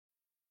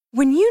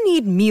When you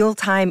need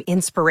mealtime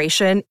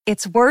inspiration,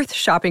 it's worth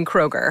shopping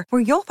Kroger,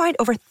 where you'll find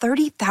over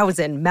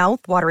 30,000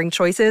 mouth-watering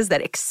choices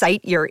that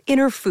excite your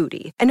inner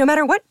foodie. And no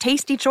matter what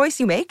tasty choice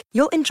you make,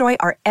 you'll enjoy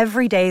our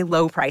everyday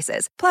low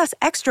prices, plus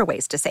extra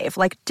ways to save,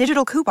 like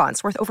digital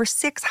coupons worth over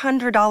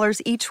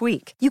 $600 each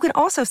week. You can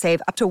also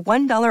save up to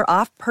 $1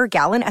 off per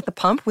gallon at the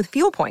pump with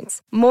fuel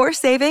points. More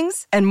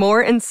savings and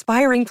more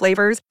inspiring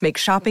flavors make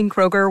shopping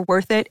Kroger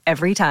worth it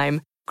every time.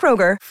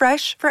 Kroger,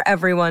 fresh for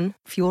everyone.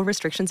 Fuel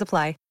restrictions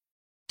apply.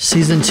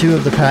 Season 2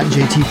 of the Pat and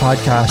JT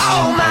podcast.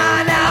 Oh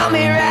man, I'm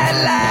here at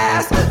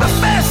last. The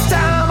best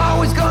time,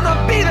 always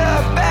gonna be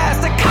the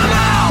best. Come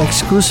on!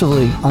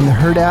 Exclusively on the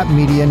Herd App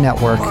Media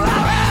Network.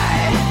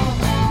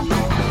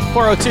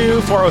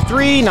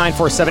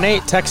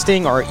 402-403-9478.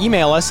 Texting or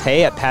email us,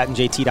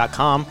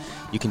 hey@patandjt.com.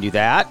 You can do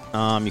that.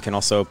 You can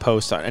also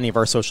post on any of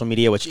our social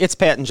media, which it's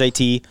Pat and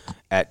JT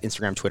at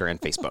Instagram, Twitter,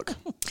 and Facebook.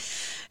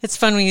 It's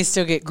fun when you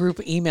still get group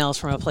emails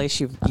from a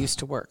place you used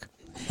to work.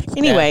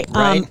 Anyway, yeah,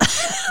 right?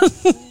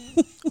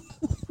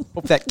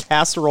 Hope that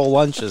casserole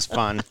lunch is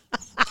fun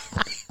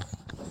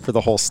for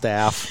the whole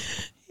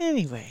staff.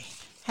 Anyway,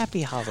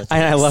 happy holidays.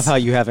 And I love how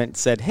you haven't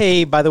said,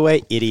 hey, by the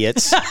way,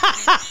 idiots,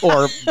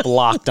 or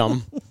blocked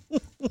them.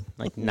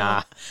 Like,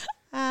 nah,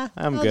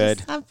 I'm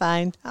good. I'm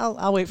fine.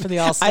 I'll wait for the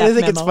all staff I think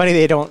memo. it's funny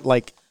they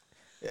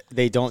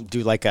don't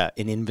do like an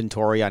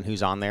inventory on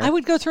who's on there. I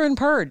would go through and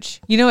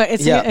purge. You know,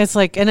 it's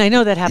like, and I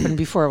know that happened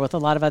before with a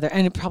lot of other,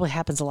 and it probably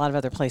happens a lot of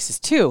other places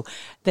too,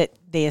 that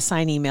they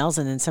assign emails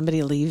and then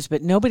somebody leaves,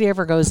 but nobody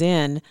ever goes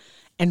in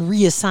and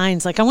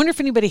reassigns. Like, I wonder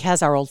if anybody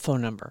has our old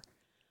phone number.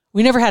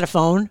 We never had a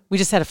phone. We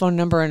just had a phone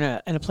number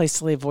and a place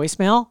to leave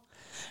voicemail.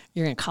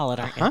 You're going to call it,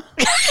 aren't you?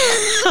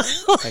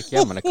 Heck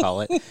yeah, I'm going to call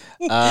it.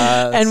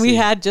 And we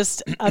had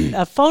just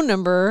a phone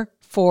number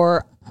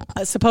for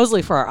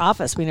supposedly for our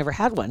office. We never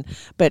had one,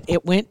 but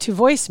it went to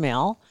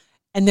voicemail,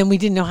 and then we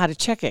didn't know how to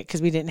check it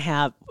because we did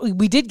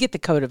get the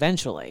code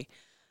eventually,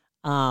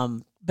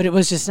 but it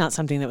was just not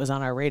something that was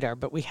on our radar.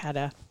 But we had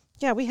a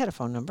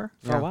phone number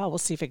for a while. We'll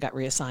see if it got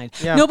reassigned.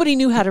 Yeah. Nobody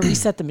knew how to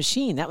reset the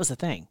machine. That was the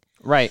thing,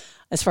 right?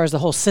 As far as the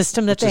whole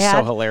system that they had,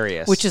 so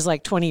hilarious, which is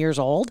like 20 years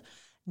old.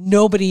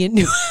 Nobody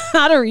knew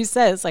how to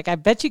reset. It's like, I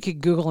bet you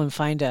could Google and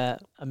find a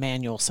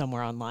manual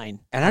somewhere online.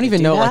 And I don't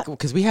even know, like,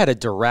 because we had a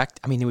direct,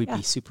 I mean, it would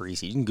be super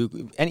easy. You can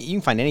Google, and you can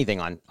find anything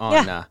on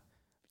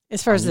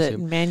as far as YouTube. The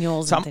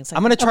manuals so and things like that.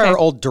 I'm going to try our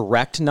old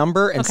direct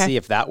number and see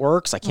if that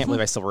works. I can't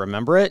believe I still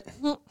remember it.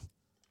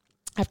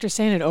 After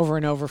saying it over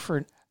and over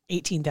for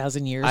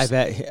 18,000 years. I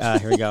bet.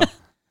 Here we go. I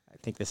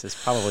think this is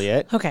probably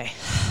it. Okay.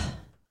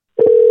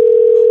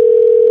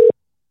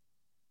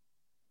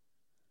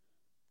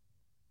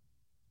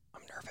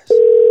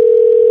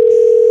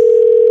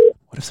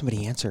 What if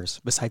somebody answers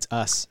besides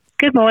us?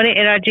 Good morning,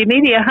 NRG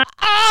Media.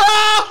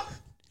 Ah!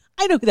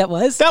 I know who that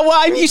was. That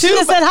was you should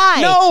have said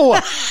hi. No,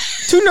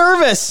 too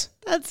nervous.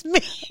 That's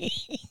me.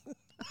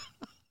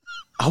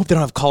 I hope they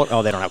don't have caller.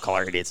 Oh, they don't have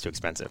caller ID. It's too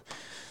expensive.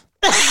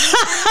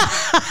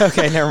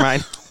 Okay, never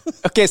mind.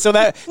 Okay, so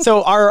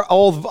our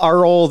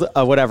old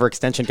whatever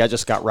extension guy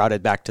just got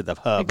routed back to the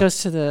hub. It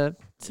goes to the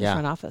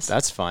front office.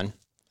 That's fun.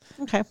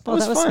 Okay, well,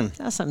 that was fun.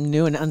 That was something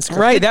new and unscripted.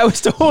 Right, that was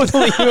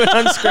totally new and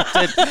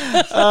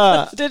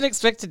unscripted. Didn't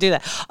expect to do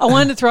that. I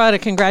wanted to throw out a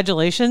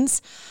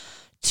congratulations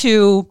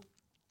to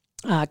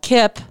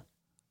Kip.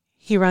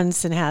 He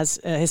runs and has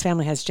his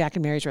family has Jack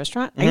and Mary's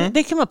restaurant. Mm-hmm.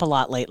 They come up a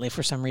lot lately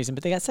for some reason,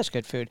 but they got such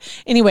good food.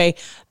 Anyway,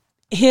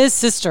 his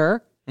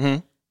sister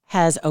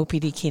has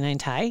OPD canine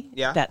tie.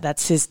 Yeah,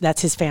 that's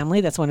his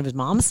family. That's one of his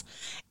moms,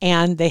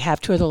 and they have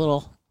two other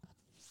little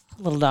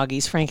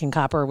doggies, Frank and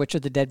Copper, which are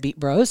the Deadbeat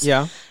Bros.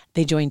 Yeah.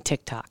 They joined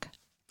TikTok.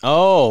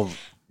 Oh,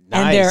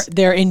 nice. And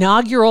their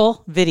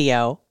inaugural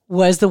video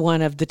was the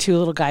one of the two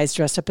little guys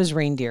dressed up as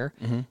reindeer,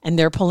 and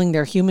they're pulling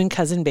their human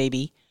cousin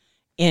baby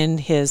in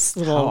his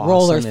little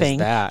roller thing.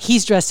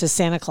 He's dressed as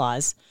Santa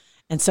Claus.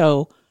 And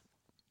so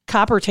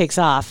Copper takes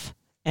off,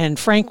 and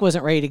Frank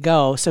wasn't ready to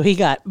go, so he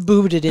got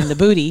booted in the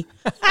booty,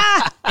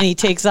 and he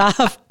takes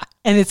off,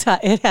 and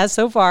it has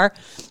so far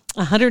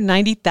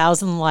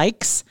 190,000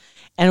 likes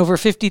and over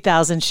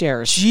 50,000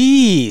 shares.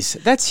 Jeez,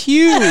 that's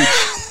huge.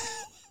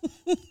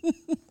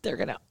 They're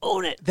going to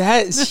own it.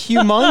 That is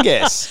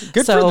humongous.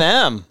 Good for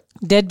them.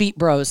 Deadbeat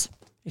Bros.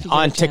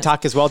 On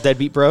TikTok as well,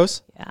 Deadbeat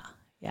Bros? Yeah.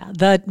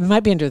 It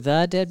might be under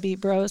the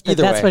Deadbeat Bros, but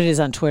that's what it is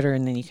on Twitter,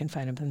 and then you can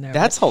find them in there.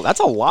 That's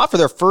a lot for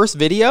their first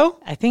video?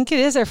 I think it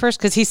is their first,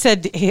 because he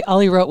said all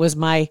he wrote was,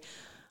 my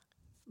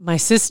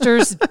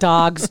sister's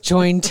dogs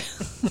joined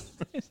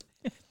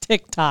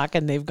TikTok,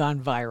 and they've gone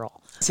viral.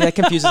 See, that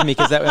confuses me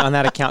because on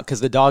that account, because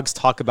the dogs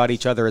talk about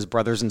each other as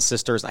brothers and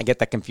sisters. I get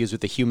that confused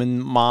with the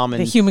human mom and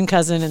the human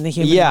cousin and the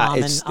human mom.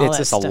 It's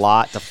just stuff. A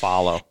lot to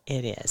follow.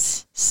 It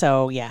is.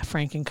 So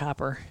Frank and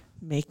Copper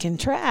making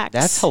tracks.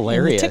 That's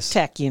hilarious.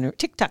 In the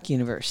TikTok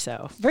universe.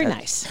 So very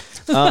nice.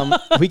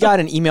 We got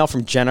an email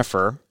from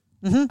Jennifer.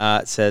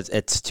 It says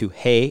it's to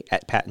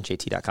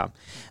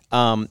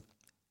hey@patandjt.com.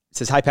 It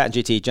says, hi, Pat and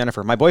JT.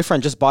 Jennifer, my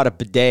boyfriend just bought a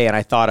bidet and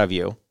I thought of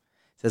you.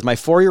 says, my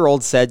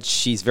 4-year-old said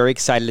she's very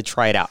excited to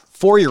try it out.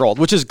 4-year-old,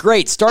 which is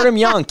great. Start him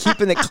young,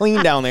 keeping it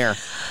clean down there.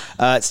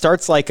 It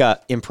starts like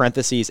a, in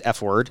parentheses,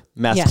 F word,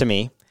 mess to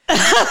me.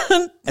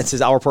 It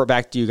says, I'll report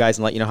back to you guys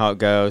and let you know how it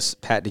goes.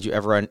 Pat, did you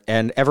ever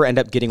end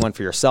up getting one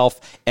for yourself?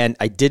 And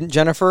I didn't,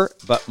 Jennifer,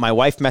 but my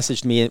wife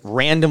messaged me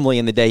randomly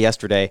in the day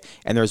yesterday,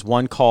 and there's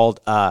one called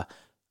Clean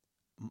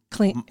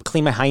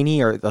My Hiney,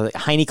 or the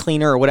Hiney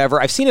Cleaner or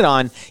whatever. I've seen it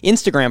on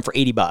Instagram for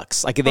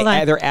 $80. Like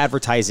they're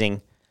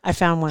advertising. I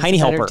found one. Hiney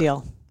It's a better Helper.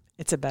 deal.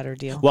 It's a better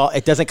deal. Well,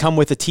 it doesn't come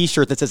with a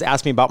T-shirt that says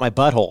 "Ask me about my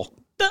butthole."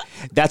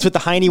 That's what the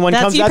Hiney one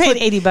comes. You paid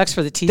 $80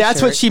 for the T-shirt.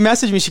 That's what she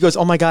messaged me. She goes,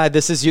 "Oh my God,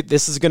 this is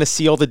going to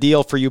seal the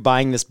deal for you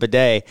buying this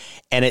bidet."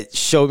 And it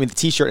showed me the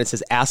T-shirt and it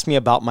says, "Ask me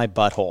about my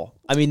butthole."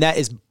 I mean, that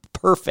is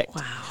perfect.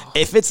 Wow.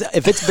 If it's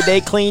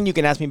bidet clean, you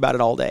can ask me about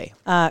it all day.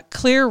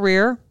 Clear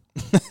Rear.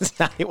 That's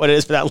not what it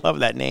is, but I love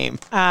that name.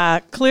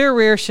 Clear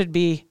Rear should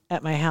be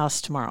at my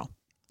house tomorrow.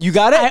 You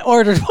got it? I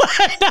ordered one.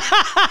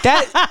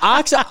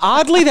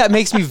 Oddly, that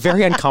makes me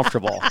very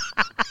uncomfortable.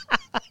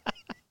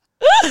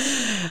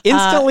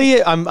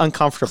 Instantly, I'm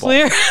uncomfortable.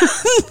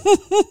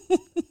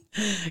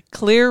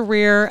 Clear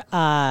rear,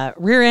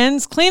 rear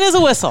ends, clean as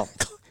a whistle,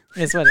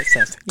 is what it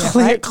says.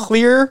 Yeah,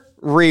 clear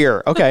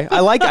rear. Okay,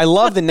 I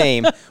love the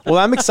name. Well,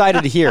 I'm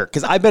excited to hear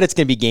because I bet it's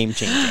going to be game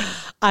changing.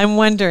 I'm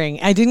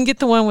wondering. I didn't get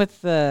the one with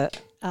the.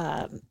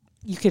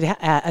 You could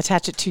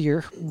attach it to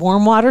your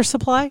warm water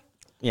supply.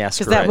 Yes,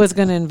 because that was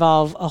going to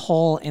involve a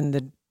hole in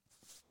the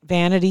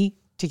vanity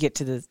to get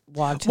to the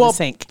the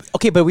sink.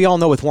 Okay, but we all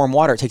know with warm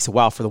water, it takes a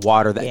while for the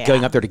water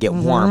going up there to get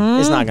warm.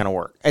 It's not going to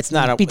work. It's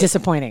not. It'd be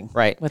disappointing,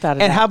 right? Without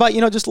a and doubt. how about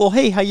just a little,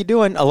 hey, how you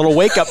doing? A little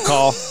wake up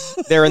call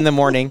there in the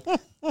morning.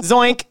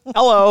 Zoink,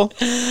 hello.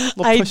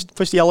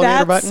 Push the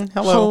elevator button.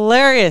 Hello.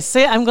 Hilarious.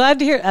 See, I'm glad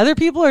to hear other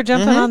people are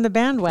jumping on the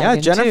bandwagon.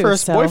 Yeah,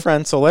 Jennifer's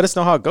boyfriend. So let us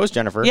know how it goes,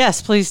 Jennifer.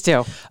 Yes, please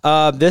do.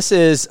 This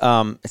is.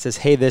 It says,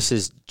 hey, this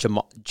is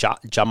Jama,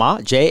 Jama.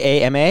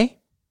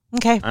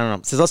 Okay. I don't know.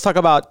 It says, let's talk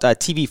about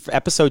TV for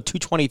episode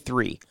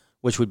 223,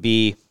 which would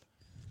be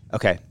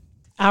okay.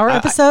 Our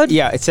episode.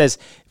 Yeah, it says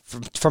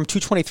from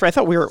 223. I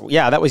thought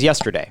that was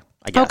yesterday.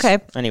 I guess. Okay.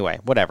 Anyway,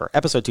 whatever.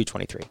 Episode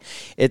 223.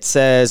 It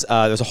says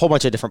there's a whole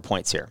bunch of different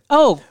points here.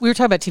 Oh, we were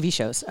talking about TV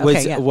shows.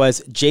 Okay,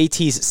 was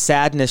JT's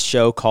sadness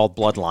show called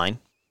Bloodline?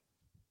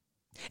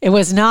 It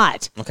was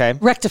not. Okay.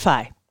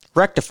 Rectify.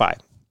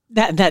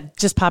 That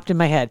just popped in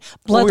my head.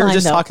 Bloodline, we were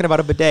just talking about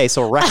a bidet,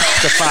 so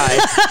rectify.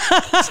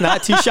 It's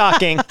not too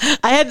shocking.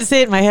 I had to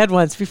say it in my head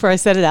once before I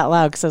said it out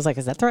loud because I was like,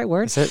 "Is that the right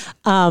word?" Is it?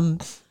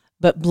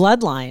 But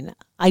Bloodline,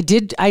 I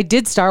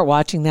did start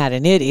watching that,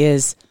 and it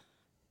is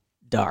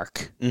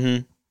dark.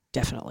 Mm-hmm.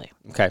 Definitely.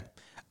 Okay.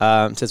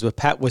 It says,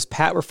 was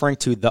Pat referring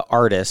to The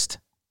Artist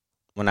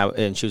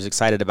and she was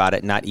excited about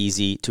it? Not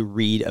easy to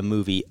read a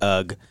movie.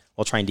 Ugh.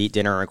 While trying to eat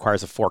dinner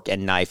requires a fork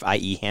and knife,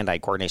 i.e. hand-eye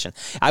coordination.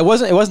 It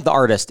wasn't The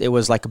Artist. It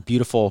was like a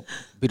beautiful,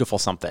 beautiful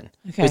something.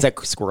 Okay. It was that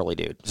squirrely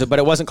dude. But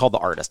it wasn't called The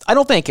Artist. I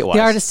don't think it was.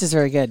 The Artist is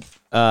very good.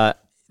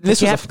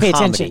 This was have to pay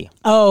comedy. attention.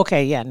 Oh,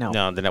 okay. Yeah, no.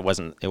 No, then it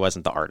wasn't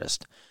The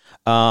Artist.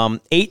 8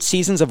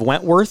 seasons of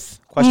Wentworth,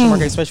 question mark,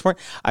 exclamation mark.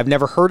 I've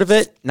never heard of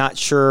it. Not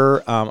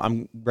sure.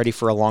 I'm ready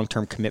for a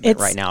long-term commitment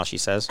right now, she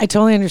says. I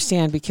totally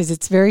understand because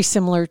it's very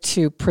similar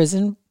to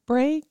Prison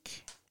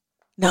Break.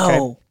 No.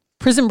 Okay.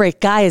 Prison Break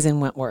guy is in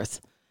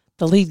Wentworth.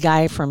 The lead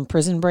guy from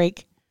Prison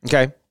Break.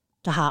 Okay.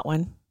 The hot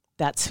one.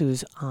 That's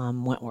who's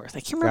Wentworth.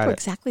 I can't remember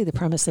exactly the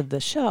premise of the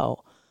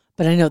show,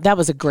 but I know that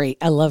was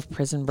I love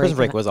Prison Break. Prison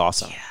Break was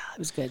awesome. Yeah, it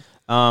was good.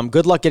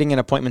 Good luck getting an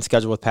appointment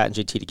scheduled with Pat and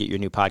JT to get your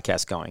new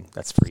podcast going.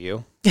 That's for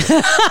you.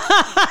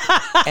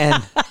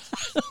 And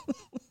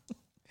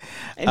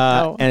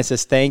it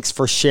says, thanks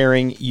for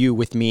sharing you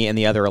with me and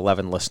the other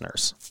 11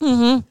 listeners.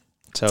 Mm-hmm.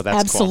 So that's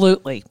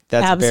absolutely cool.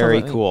 That's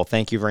very cool.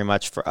 Thank you very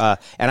much for.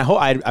 And I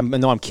hope I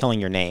know I'm killing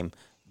your name.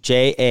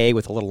 J-A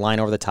with a little line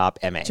over the top.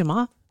 M-A.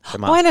 Jama.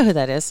 Oh, I know who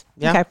that is.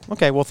 Yeah.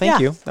 Okay. Well,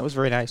 thank you. That was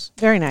very nice.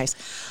 Very nice.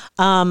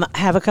 I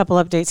have a couple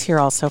updates here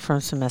also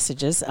from some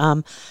messages.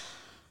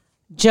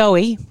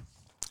 Joey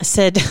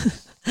said,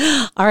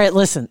 all right,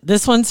 listen,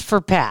 this one's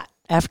for Pat.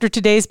 After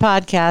today's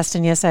podcast,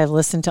 and yes, I've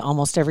listened to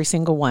almost every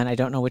single one. I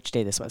don't know which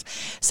day this was.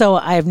 So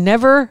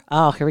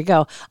here we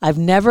go. I've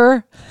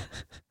never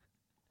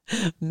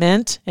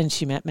met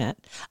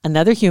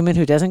another human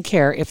who doesn't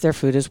care if their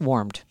food is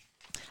warmed.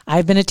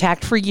 I've been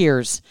attacked for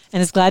years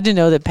and is glad to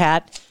know that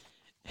Pat,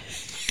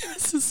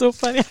 this is so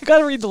funny. I got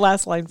to read the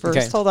last line first.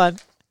 Okay. Hold on.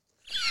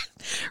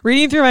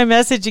 Reading through my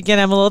message again,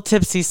 I'm a little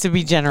tipsy, so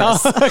be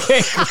generous. Oh,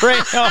 okay,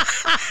 great. Oh,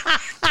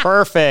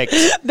 perfect.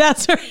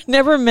 That's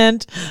never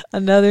meant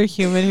another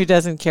human who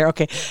doesn't care.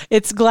 Okay.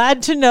 It's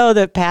glad to know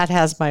that Pat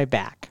has my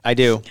back. I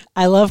do.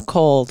 I love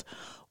cold.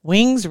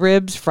 Wings,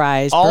 ribs,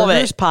 fries, all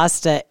burgers,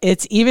 pasta.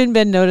 It's even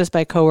been noticed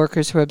by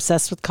coworkers who are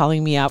obsessed with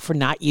calling me out for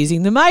not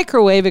using the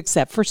microwave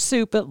except for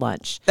soup at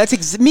lunch.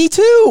 That's me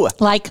too.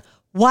 Like,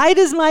 why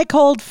does my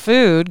cold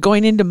food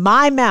going into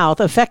my mouth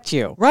affect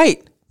you?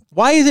 Right.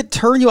 Why does it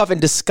turn you off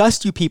and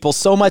disgust you people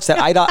so much that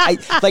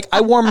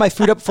I warmed my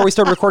food up before we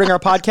started recording our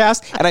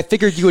podcast, and I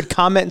figured you would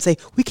comment and say,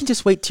 we can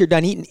just wait till you're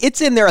done eating.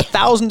 It's in there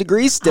 1,000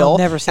 degrees still,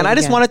 and I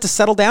just want it to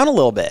settle down a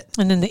little bit.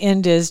 And then the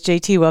end is,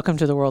 JT, welcome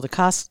to the world of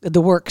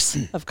the works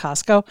of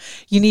Costco.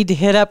 You need to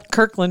hit up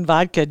Kirkland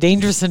Vodka,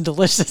 dangerous and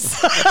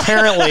delicious.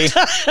 Apparently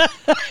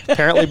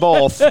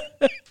both.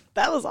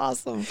 That was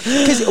awesome.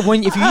 Because if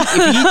you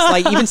eat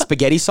like even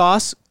spaghetti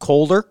sauce,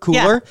 cooler,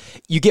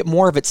 you get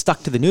more of it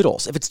stuck to the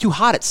noodles. If it's too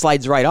hot, it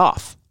slides right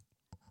off.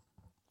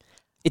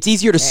 It's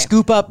easier to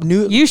scoop up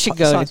noodles. You should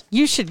go.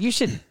 You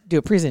should do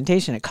a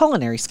presentation at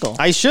culinary school.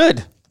 I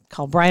should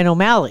call Brian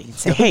O'Malley and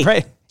say,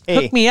 "Hey,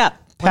 hook me up,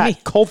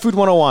 Pat, Cold Food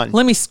 101.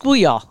 Let me school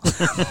y'all."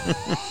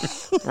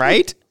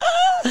 Right,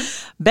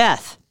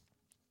 Beth,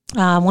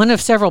 one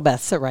of several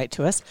Beths that write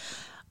to us.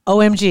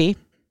 OMG.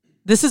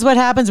 This is what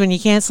happens when you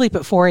can't sleep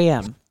at 4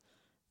 a.m.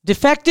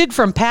 Defected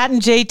from Pat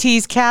and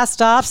JT's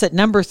cast-offs at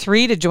number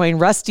 3 to join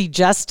Rusty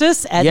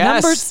Justice at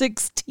number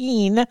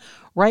 16,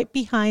 right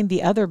behind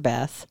the other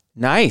Beth.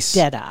 Nice.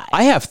 Deadeye.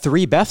 I have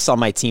 3 Beths on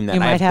my team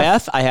then. I have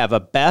Beth, I have a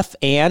Beth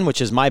Ann,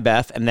 which is my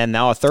Beth, and then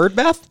now a third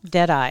Beth?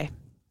 Deadeye.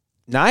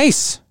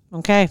 Nice.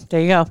 Okay, there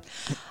you go.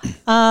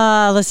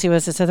 Let's see,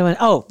 what's this other one?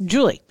 Oh,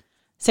 Julie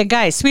said,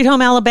 guys, Sweet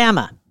Home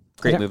Alabama.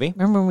 Great movie.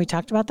 Remember when we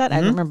talked about that?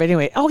 I don't remember.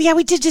 Anyway. Oh, yeah,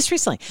 we did just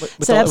recently. With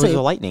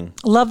the lightning.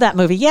 Love that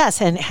movie.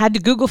 Yes, and had to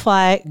Google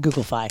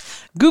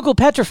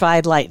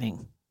petrified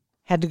lightning.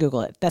 Had to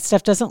Google it. That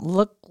stuff doesn't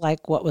look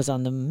like what was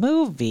on the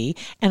movie.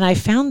 And I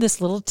found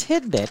this little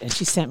tidbit, and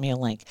she sent me a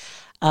link.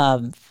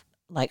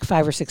 Like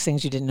 5 or 6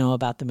 things you didn't know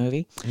about the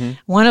movie. Mm-hmm.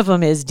 One of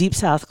them is Deep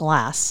South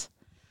Glass,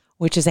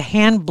 which is a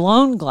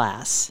hand-blown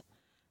glass.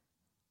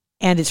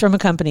 And it's from a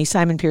company,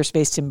 Simon Pierce,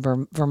 based in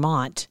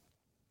Vermont.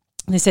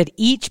 And they said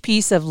each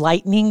piece of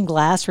lightning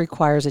glass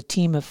requires a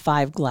team of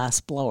 5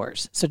 glass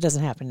blowers, so it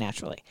doesn't happen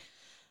naturally.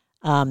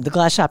 The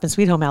glass shop in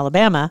Sweet Home,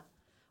 Alabama,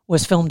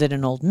 was filmed at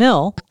an old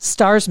mill,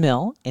 Stars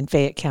Mill in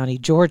Fayette County,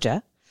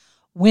 Georgia.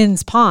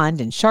 Winds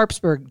Pond in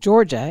Sharpsburg,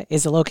 Georgia,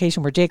 is a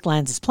location where Jake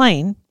lands his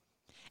plane.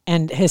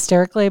 And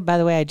hysterically, by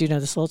the way, I do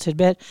know this little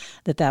tidbit,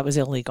 that was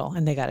illegal,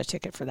 and they got a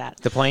ticket for that.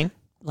 The plane?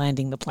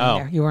 Landing the plane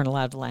there. You weren't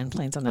allowed to land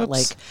planes on that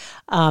lake.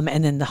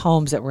 And then the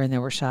homes that were in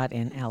there were shot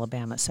in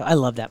Alabama. So I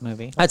love that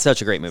movie. That's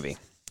such a great movie.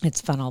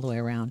 It's fun all the way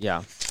around.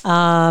 Yeah.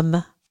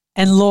 And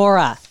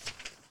Laura.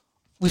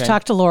 We've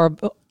talked to Laura.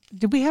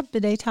 Did we have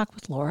Bidet talk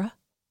with Laura?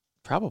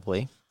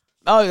 Probably.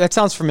 Oh, that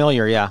sounds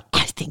familiar. Yeah.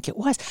 I think it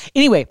was.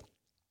 Anyway,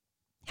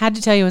 had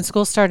to tell you, when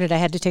school started, I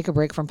had to take a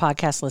break from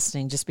podcast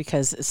listening just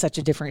because it's such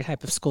a different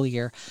type of school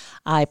year.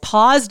 I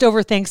paused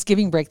over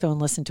Thanksgiving break, though,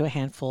 and listened to a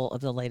handful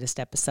of the latest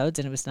episodes,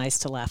 and it was nice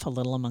to laugh a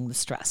little among the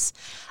stress.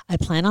 I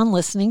plan on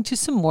listening to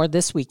some more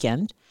this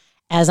weekend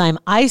as I'm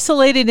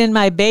isolated in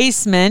my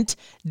basement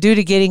due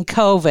to getting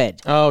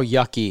COVID. Oh,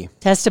 yucky.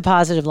 Tested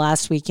positive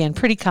last weekend.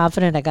 Pretty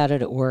confident I got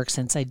it at work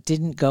since I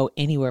didn't go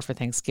anywhere for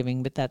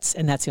Thanksgiving, but that's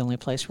the only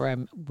place where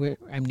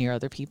I'm near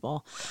other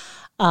people.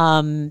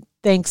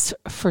 Thanks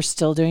for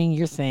still doing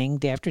your thing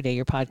day after day.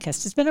 Your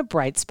podcast has been a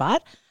bright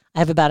spot. I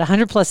have about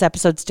 100 plus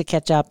episodes to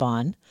catch up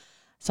on,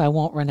 so I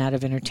won't run out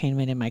of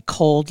entertainment in my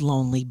cold,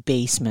 lonely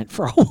basement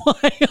for a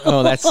while.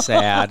 Oh, that's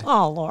sad.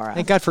 Oh, Laura.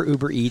 Thank God for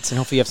Uber Eats, and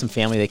hopefully you have some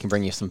family that can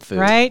bring you some food.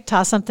 Right?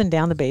 Toss something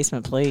down the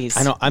basement, please.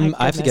 I know.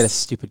 I have to get a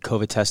stupid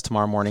COVID test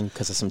tomorrow morning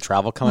because of some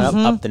travel coming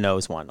up the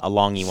nose one, a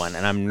longy one,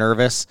 and I'm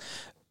nervous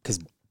because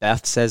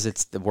Beth says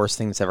it's the worst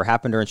thing that's ever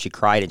happened to her, and she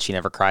cried, and she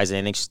never cries at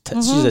anything.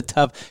 She's a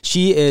tough.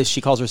 She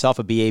calls herself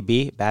a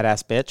BAB,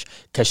 badass bitch,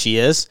 because she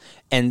is,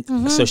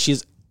 and so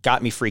she's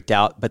got me freaked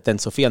out. But then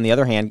Sophia, on the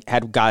other hand,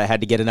 had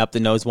to get an up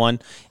the nose one,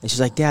 and she's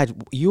like,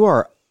 "Dad, you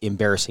are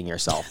embarrassing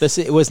yourself.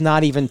 It was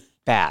not even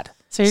bad."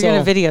 So you're going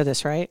to video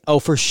this, right? Oh,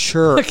 for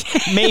sure.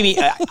 Okay. Maybe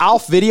I'll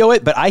video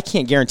it, but I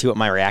can't guarantee what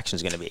my reaction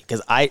is going to be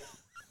because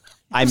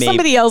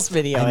somebody else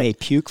video it. I may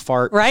puke,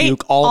 fart, right?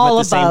 puke all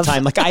at the same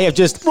time. Like I have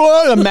just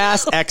a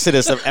mass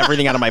exodus of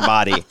everything out of my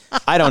body.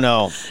 I don't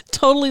know.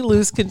 Totally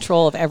lose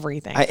control of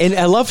everything. And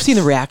I love seeing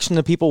the reaction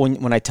of people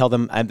when I tell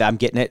them I'm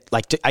getting it.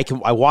 Like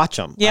I watch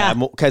them. Yeah.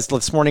 Because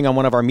this morning on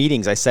one of our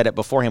meetings, I said it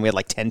beforehand. We had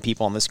like 10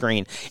 people on the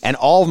screen, and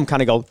all of them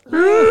kind of go.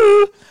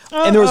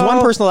 And there was one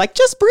person like,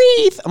 just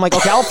breathe. I'm like,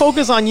 okay, I'll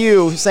focus on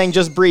you saying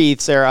just breathe,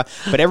 Sarah.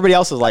 But everybody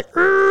else is like.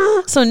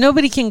 So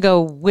nobody can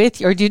go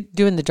with you, or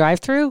doing the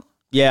drive-through?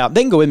 Yeah,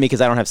 they can go with me because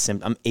I don't have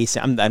symptom.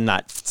 I'm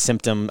not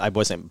symptom. I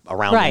wasn't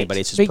around anybody.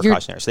 It's just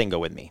precautionary, so they can go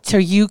with me. So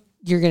you're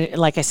gonna,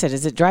 like I said,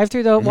 is it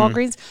drive-through though at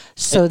Walgreens?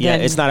 So yeah,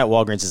 it's not at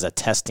Walgreens. It's a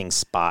testing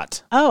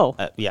spot. Oh,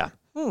 yeah,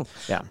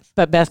 yeah.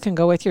 But Beth can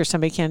go with you, or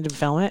somebody can to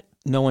film it.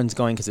 No one's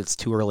going because it's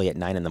too early at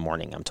 9 a.m.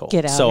 I'm told.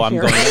 Get out so of I'm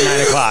here. going at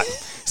 9 o'clock.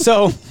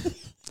 So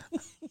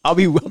I'll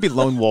be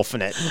lone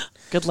wolfing it.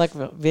 Good luck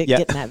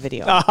getting that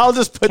video. I'll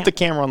just put the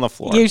camera on the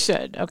floor. You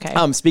should. Okay.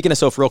 Speaking of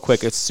Soph, real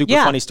quick, it's a super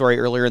funny story.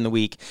 Earlier in the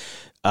week,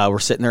 we're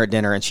sitting there at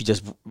dinner, and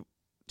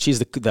she's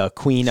the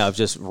queen of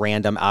just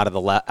random out of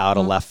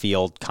left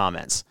field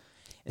comments.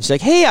 And she's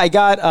like, "Hey, I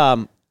got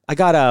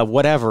a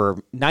whatever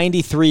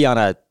 93 on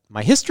a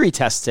my history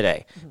test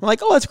today. I'm like,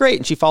 oh, that's great.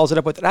 And she follows it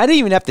up with it. I didn't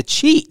even have to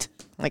cheat.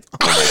 I'm like,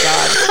 oh my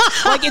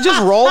God. Like it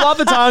just rolled off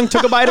the tongue,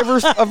 took a bite of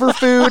her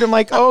food. I'm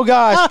like, oh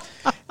gosh.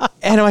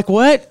 And I'm like,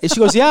 what? And she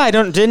goes, yeah, I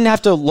didn't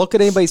have to look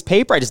at anybody's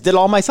paper. I just did it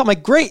all myself. I'm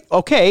like, great.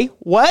 Okay.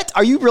 What?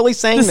 Are you really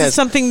saying this? This is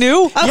something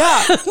new?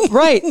 Yeah.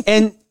 Right.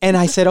 And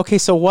I said, okay,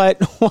 so what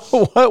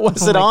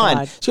was it on?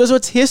 God. She goes, well,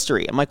 it's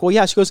history. I'm like, well,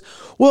 yeah. She goes,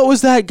 well, it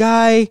was that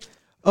guy.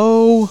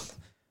 Oh,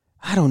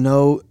 I don't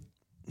know.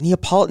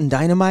 Neapolitan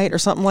Dynamite or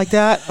something like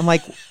that. I'm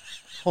like,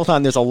 hold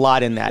on, there's a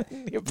lot in that.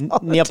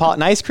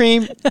 Neapolitan ice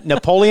cream,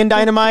 Napoleon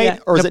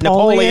Dynamite, or is it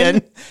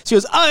Napoleon? She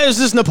goes, oh, it was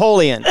just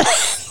Napoleon.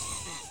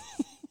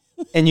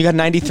 And you got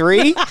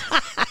 93?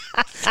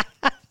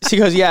 She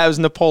goes, yeah, it was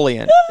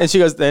Napoleon. And she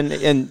goes,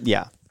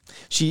 yeah.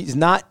 She's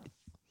not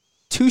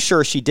too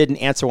sure she didn't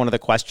answer one of the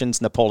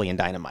questions, Napoleon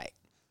Dynamite.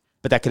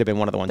 But that could have been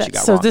one of the ones she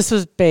got wrong. So this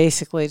was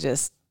basically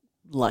just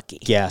lucky.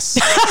 Yes.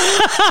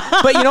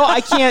 But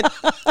I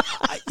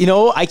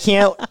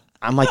can't.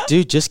 I'm like,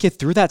 dude, just get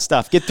through that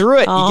stuff. Get through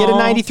it. You get a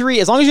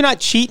 93. As long as you're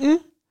not cheating.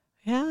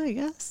 Yeah, I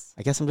guess.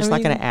 I'm just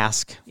not going to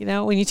ask.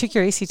 When you took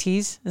your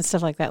ACTs and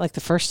stuff like that, like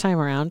the first time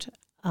around,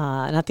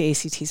 not the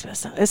ACTs,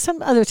 but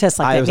some other tests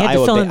like that.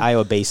 You had to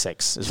Iowa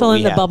Basics. Fill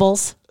in the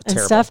bubbles and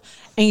stuff.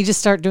 And you just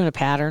start doing a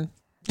pattern.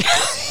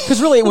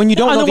 Because really, when you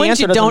don't know the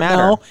answer, it doesn't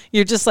matter.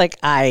 You're just like,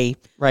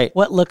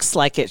 what looks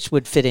like it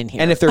would fit in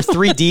here. And if there are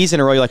 3 Ds in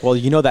a row, you're like, well,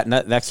 that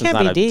next one's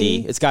not a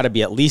D. It's got to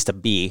be at least a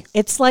B.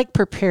 It's like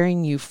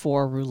preparing you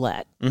for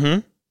roulette. Mm-hmm.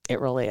 It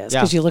really is.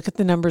 Because you look at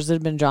the numbers that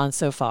have been drawn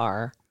so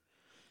far.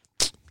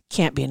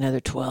 Can't be another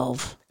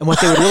 12. And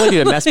what they would really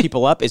do to mess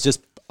people up is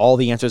just all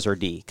the answers are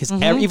D. Because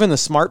even the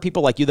smart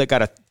people like you that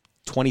got a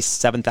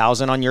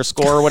 27,000 on your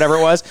score or whatever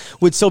it was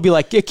would still be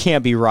like, it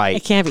can't be right.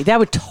 It can't be. That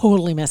would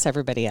totally mess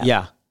everybody up.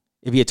 Yeah.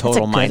 It'd be a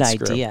total mind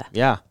screw. Idea.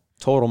 Yeah.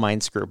 Total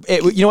mind screw.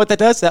 You know what that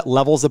does? That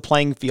levels the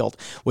playing field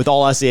with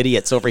all us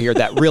idiots over here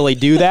that really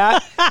do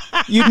that.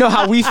 You know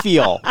how we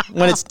feel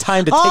when it's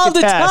time to take a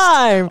test.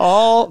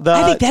 All the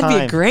time. I think that'd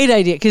be a great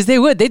idea because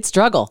they'd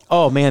struggle.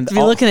 Oh, man. To be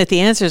looking at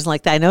the answers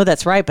like that. I know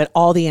that's right, but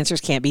all the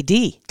answers can't be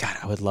D. God,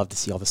 I would love to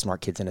see all the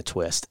smart kids in a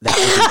twist. That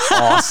would be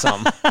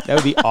awesome. That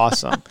would be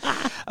awesome.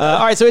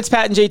 All right, so it's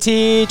Pat and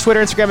JT,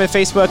 Twitter, Instagram, and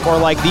Facebook, or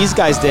like these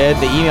guys did,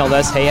 they emailed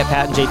us,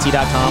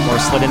 hey@patandjt.com, or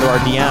slid into our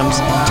DMs.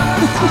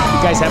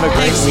 You guys have a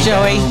great weekend.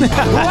 Joey.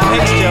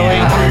 Thanks,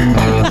 Joey.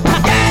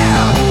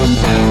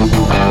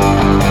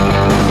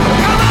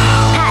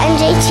 Pat and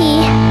JT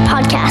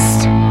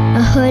Podcast,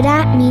 a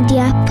Hurrdat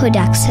Media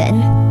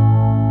Production.